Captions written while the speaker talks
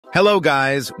Hello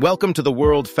guys, welcome to the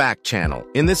World Fact Channel.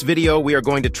 In this video, we are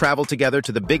going to travel together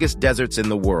to the biggest deserts in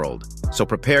the world. So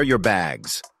prepare your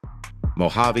bags.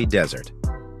 Mojave Desert.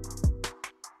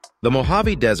 The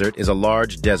Mojave Desert is a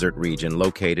large desert region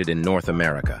located in North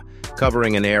America,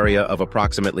 covering an area of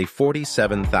approximately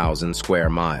 47,000 square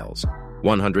miles,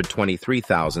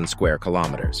 123,000 square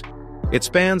kilometers. It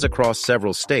spans across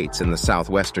several states in the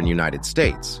southwestern United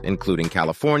States, including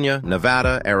California,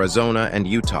 Nevada, Arizona, and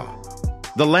Utah.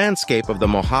 The landscape of the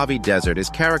Mojave Desert is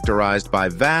characterized by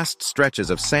vast stretches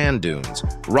of sand dunes,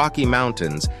 rocky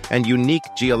mountains, and unique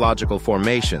geological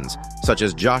formations, such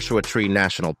as Joshua Tree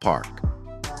National Park.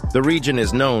 The region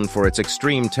is known for its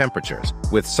extreme temperatures,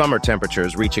 with summer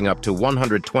temperatures reaching up to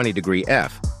 120 degrees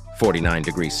F, 49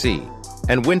 degrees C,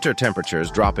 and winter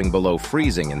temperatures dropping below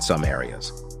freezing in some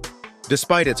areas.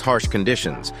 Despite its harsh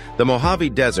conditions, the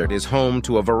Mojave Desert is home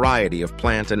to a variety of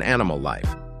plant and animal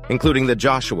life, including the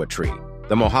Joshua Tree,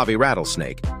 the Mojave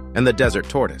rattlesnake, and the desert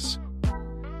tortoise.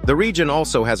 The region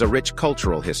also has a rich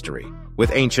cultural history,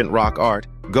 with ancient rock art,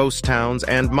 ghost towns,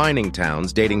 and mining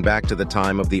towns dating back to the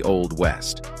time of the Old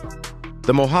West.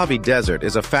 The Mojave Desert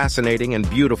is a fascinating and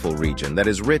beautiful region that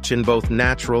is rich in both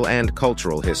natural and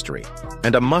cultural history,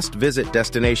 and a must-visit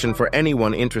destination for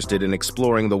anyone interested in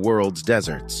exploring the world's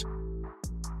deserts.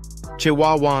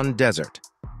 Chihuahuan Desert.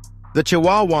 The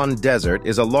Chihuahuan Desert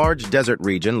is a large desert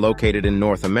region located in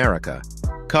North America,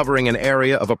 covering an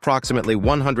area of approximately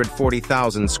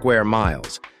 140,000 square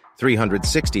miles,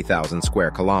 360,000 square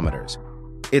kilometers.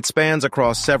 It spans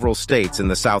across several states in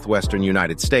the southwestern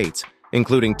United States,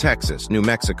 including Texas, New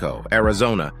Mexico,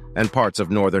 Arizona, and parts of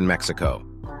northern Mexico.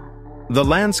 The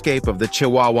landscape of the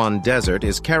Chihuahuan Desert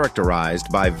is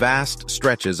characterized by vast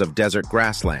stretches of desert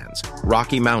grasslands,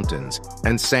 rocky mountains,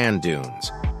 and sand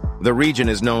dunes. The region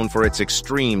is known for its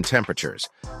extreme temperatures,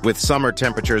 with summer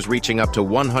temperatures reaching up to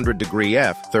 100 degrees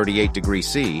F, 38 degrees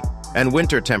C, and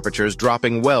winter temperatures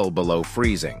dropping well below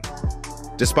freezing.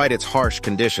 Despite its harsh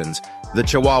conditions, the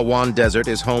Chihuahuan Desert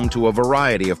is home to a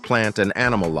variety of plant and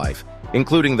animal life,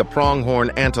 including the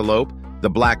pronghorn antelope, the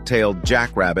black-tailed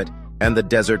jackrabbit, and the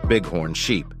desert bighorn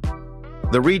sheep.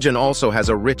 The region also has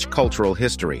a rich cultural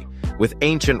history, with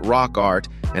ancient rock art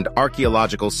and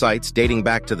archaeological sites dating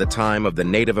back to the time of the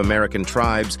Native American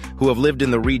tribes who have lived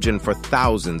in the region for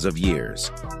thousands of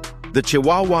years. The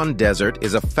Chihuahuan Desert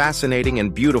is a fascinating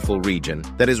and beautiful region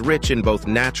that is rich in both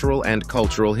natural and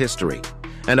cultural history,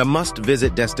 and a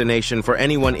must-visit destination for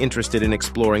anyone interested in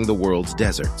exploring the world's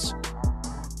deserts.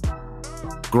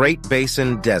 Great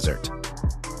Basin Desert.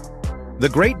 The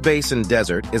Great Basin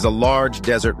Desert is a large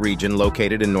desert region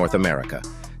located in North America,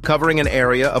 covering an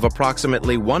area of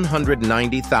approximately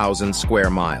 190,000 square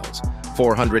miles,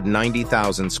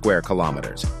 490,000 square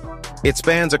kilometers. It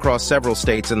spans across several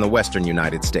states in the western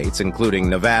United States, including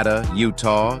Nevada,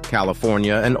 Utah,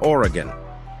 California, and Oregon.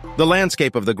 The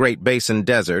landscape of the Great Basin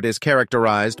Desert is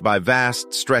characterized by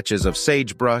vast stretches of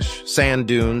sagebrush, sand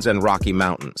dunes, and rocky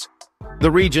mountains.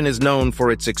 The region is known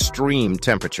for its extreme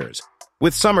temperatures,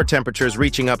 with summer temperatures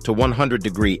reaching up to 100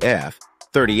 degrees F,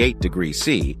 38 degrees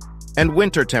C, and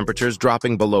winter temperatures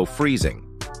dropping below freezing.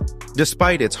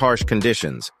 Despite its harsh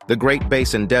conditions, the Great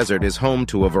Basin Desert is home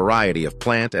to a variety of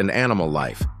plant and animal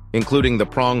life, including the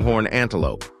pronghorn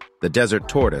antelope, the desert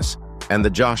tortoise, and the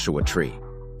Joshua Tree.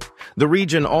 The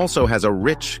region also has a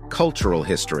rich cultural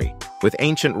history, with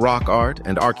ancient rock art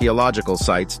and archaeological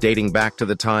sites dating back to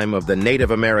the time of the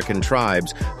Native American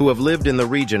tribes who have lived in the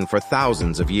region for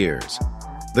thousands of years.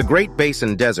 The Great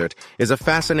Basin Desert is a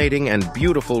fascinating and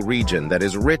beautiful region that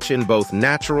is rich in both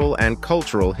natural and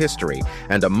cultural history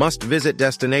and a must-visit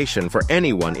destination for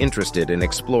anyone interested in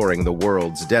exploring the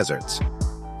world's deserts.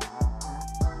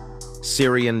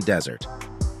 Syrian Desert.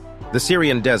 The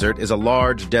Syrian Desert is a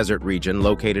large desert region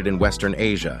located in Western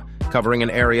Asia, covering an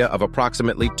area of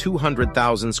approximately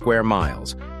 200,000 square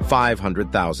miles,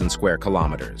 500,000 square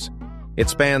kilometers. It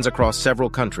spans across several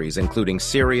countries, including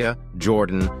Syria,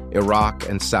 Jordan, Iraq,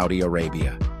 and Saudi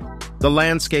Arabia. The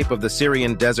landscape of the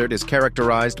Syrian Desert is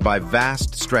characterized by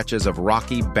vast stretches of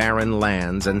rocky, barren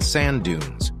lands and sand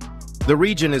dunes. The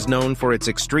region is known for its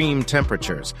extreme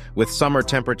temperatures, with summer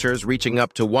temperatures reaching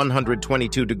up to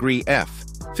 122 degrees F,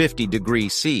 50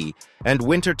 degrees C, and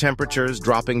winter temperatures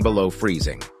dropping below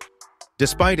freezing.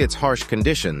 Despite its harsh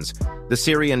conditions, the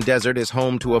Syrian Desert is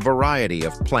home to a variety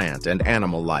of plant and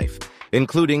animal life,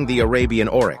 including the Arabian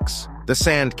oryx, the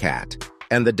sand cat,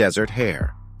 and the desert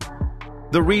hare.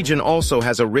 The region also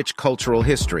has a rich cultural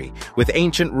history, with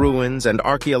ancient ruins and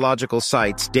archaeological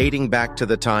sites dating back to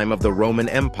the time of the Roman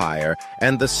Empire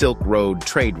and the Silk Road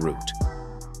trade route.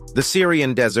 The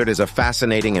Syrian desert is a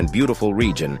fascinating and beautiful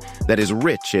region that is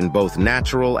rich in both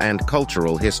natural and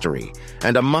cultural history,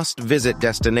 and a must-visit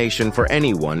destination for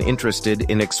anyone interested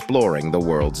in exploring the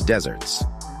world's deserts.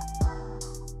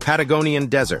 Patagonian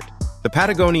Desert. The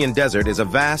Patagonian Desert is a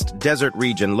vast desert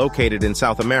region located in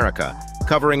South America,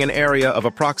 covering an area of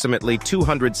approximately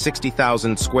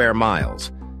 260,000 square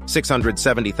miles,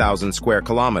 670,000 square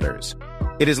kilometers.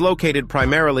 It is located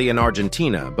primarily in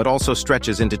Argentina, but also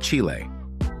stretches into Chile.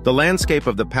 The landscape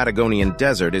of the Patagonian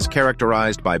Desert is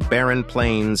characterized by barren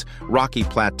plains, rocky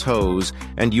plateaus,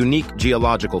 and unique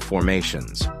geological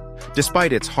formations.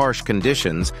 Despite its harsh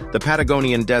conditions, the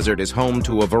Patagonian Desert is home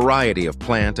to a variety of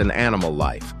plant and animal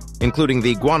life, including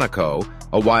the guanaco,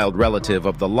 a wild relative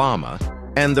of the llama,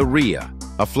 and the rhea,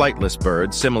 a flightless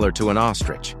bird similar to an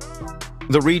ostrich.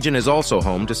 The region is also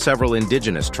home to several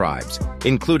indigenous tribes,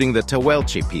 including the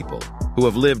Tehuelche people, who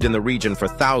have lived in the region for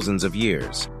thousands of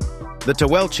years. The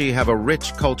Tehuelche have a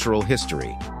rich cultural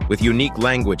history, with unique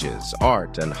languages,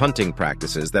 art, and hunting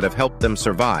practices that have helped them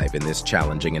survive in this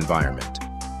challenging environment.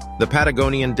 The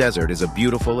Patagonian Desert is a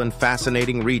beautiful and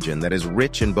fascinating region that is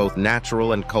rich in both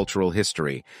natural and cultural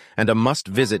history, and a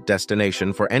must-visit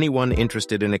destination for anyone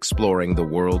interested in exploring the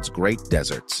world's great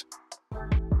deserts.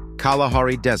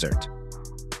 Kalahari Desert.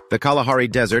 The Kalahari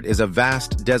Desert is a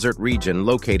vast desert region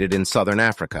located in southern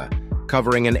Africa,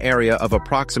 covering an area of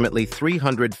approximately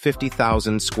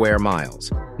 350,000 square miles,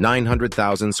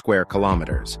 900,000 square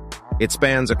kilometers. It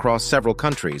spans across several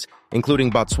countries,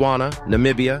 including Botswana,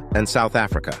 Namibia, and South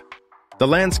Africa. The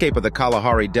landscape of the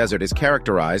Kalahari Desert is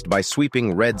characterized by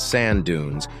sweeping red sand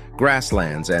dunes,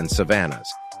 grasslands, and savannas.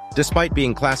 Despite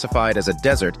being classified as a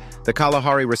desert, the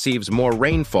Kalahari receives more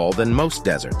rainfall than most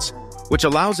deserts, which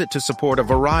allows it to support a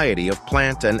variety of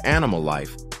plant and animal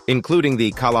life, including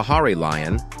the Kalahari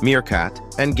lion, meerkat,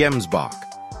 and gemsbok.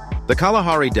 The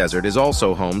Kalahari Desert is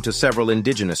also home to several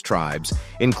indigenous tribes,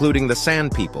 including the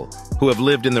Sand People, who have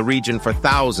lived in the region for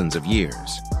thousands of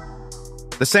years.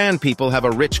 The Sand People have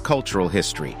a rich cultural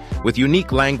history, with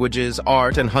unique languages,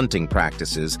 art, and hunting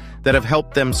practices that have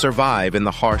helped them survive in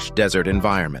the harsh desert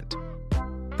environment.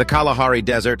 The Kalahari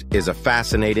Desert is a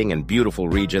fascinating and beautiful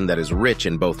region that is rich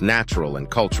in both natural and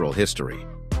cultural history.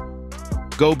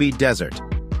 Gobi Desert.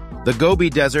 The Gobi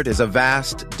Desert is a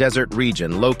vast desert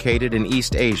region located in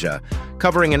East Asia,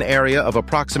 covering an area of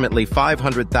approximately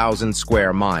 500,000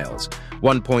 square miles,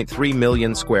 1.3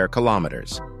 million square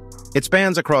kilometers. It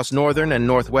spans across northern and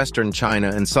northwestern China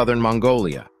and southern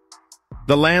Mongolia.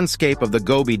 The landscape of the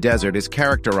Gobi Desert is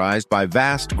characterized by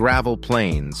vast gravel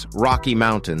plains, rocky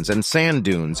mountains, and sand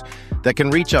dunes that can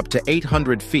reach up to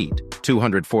 800 feet,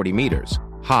 240 meters,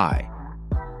 high.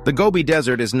 The Gobi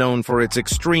Desert is known for its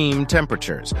extreme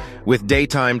temperatures, with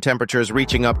daytime temperatures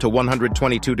reaching up to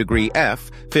 122 degrees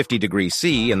F, 50 degrees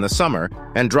C in the summer,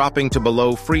 and dropping to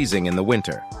below freezing in the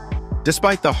winter.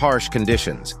 Despite the harsh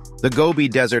conditions, the Gobi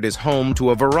Desert is home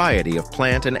to a variety of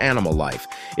plant and animal life,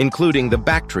 including the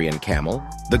Bactrian camel,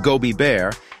 the Gobi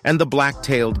bear, and the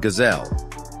black-tailed gazelle.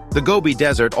 The Gobi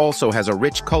Desert also has a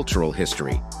rich cultural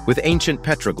history, with ancient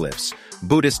petroglyphs,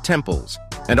 Buddhist temples,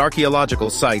 and archaeological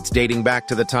sites dating back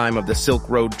to the time of the Silk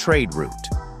Road trade route.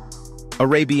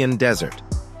 Arabian Desert.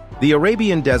 The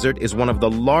Arabian Desert is one of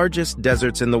the largest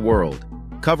deserts in the world,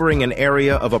 covering an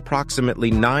area of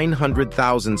approximately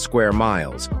 900,000 square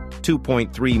miles,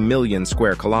 2.3 million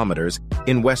square kilometers,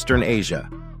 in Western Asia.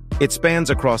 It spans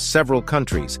across several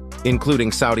countries,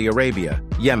 including Saudi Arabia,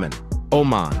 Yemen,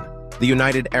 Oman, the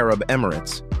United Arab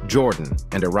Emirates, Jordan,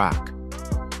 and Iraq.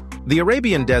 The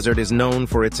Arabian Desert is known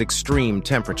for its extreme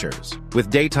temperatures, with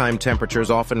daytime temperatures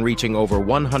often reaching over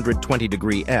 120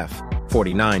 degrees F,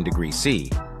 49 degrees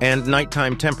C, and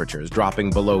nighttime temperatures dropping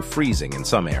below freezing in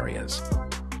some areas.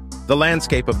 The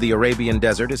landscape of the Arabian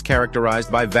Desert is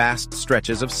characterized by vast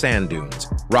stretches of sand dunes,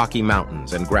 rocky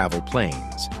mountains, and gravel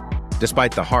plains.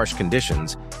 Despite the harsh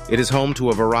conditions, it is home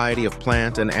to a variety of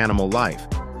plant and animal life,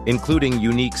 including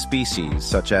unique species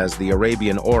such as the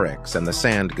Arabian oryx and the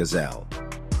sand gazelle.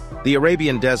 The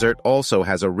Arabian Desert also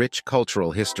has a rich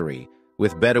cultural history,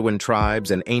 with Bedouin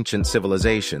tribes and ancient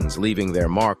civilizations leaving their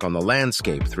mark on the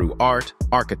landscape through art,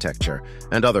 architecture,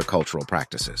 and other cultural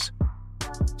practices.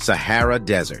 Sahara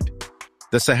Desert.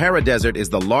 The Sahara Desert is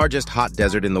the largest hot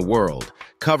desert in the world,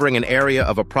 covering an area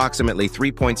of approximately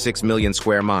 3.6 million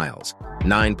square miles,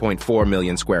 9.4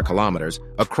 million square kilometers,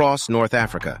 across North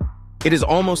Africa. It is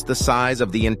almost the size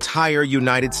of the entire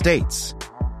United States.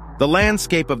 The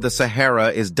landscape of the Sahara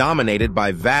is dominated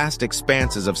by vast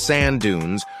expanses of sand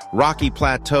dunes, rocky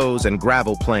plateaus, and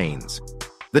gravel plains.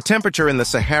 The temperature in the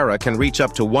Sahara can reach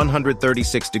up to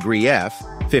 136 degrees F,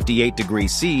 58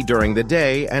 degrees C during the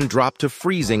day, and drop to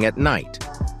freezing at night.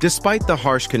 Despite the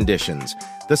harsh conditions,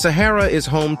 the Sahara is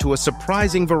home to a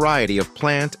surprising variety of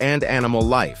plant and animal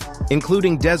life,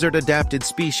 including desert-adapted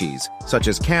species such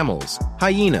as camels,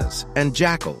 hyenas, and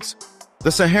jackals.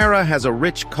 The Sahara has a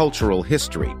rich cultural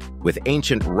history, with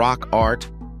ancient rock art,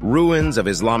 ruins of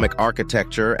Islamic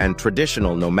architecture, and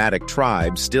traditional nomadic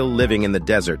tribes still living in the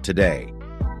desert today.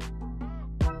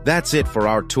 That's it for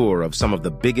our tour of some of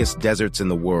the biggest deserts in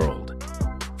the world.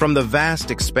 From the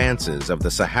vast expanses of the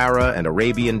Sahara and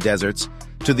Arabian deserts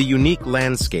to the unique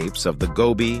landscapes of the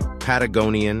Gobi,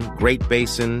 Patagonian, Great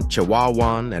Basin,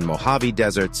 Chihuahuan, and Mojave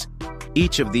deserts,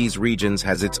 each of these regions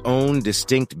has its own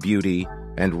distinct beauty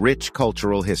and rich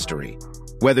cultural history.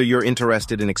 Whether you're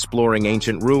interested in exploring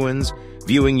ancient ruins,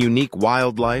 viewing unique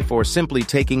wildlife, or simply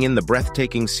taking in the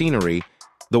breathtaking scenery,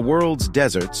 the world's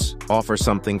deserts offer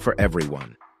something for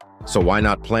everyone. So why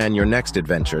not plan your next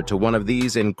adventure to one of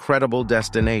these incredible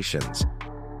destinations?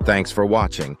 Thanks for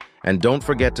watching, and don't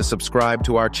forget to subscribe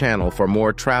to our channel for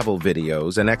more travel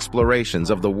videos and explorations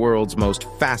of the world's most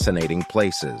fascinating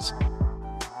places.